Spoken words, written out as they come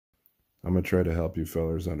I'm going to try to help you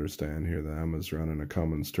fellers understand here that Emma's running a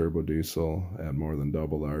Cummins turbo diesel at more than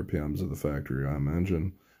double the RPMs of the factory RAM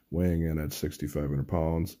engine, weighing in at 6,500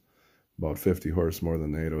 pounds. About 50 horse more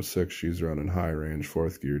than the 806. She's running high range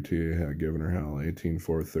 4th gear T, giving her hell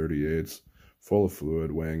 18.438s, full of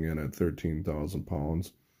fluid, weighing in at 13,000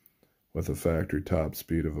 pounds, with a factory top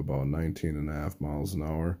speed of about 19.5 miles an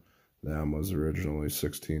hour. That was originally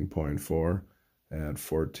 16.4 at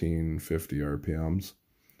 1450 RPMs.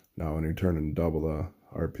 Now when you turn in double the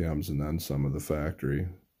RPMs and then some of the factory,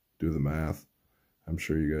 do the math. I'm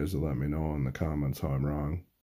sure you guys will let me know in the comments how I'm wrong.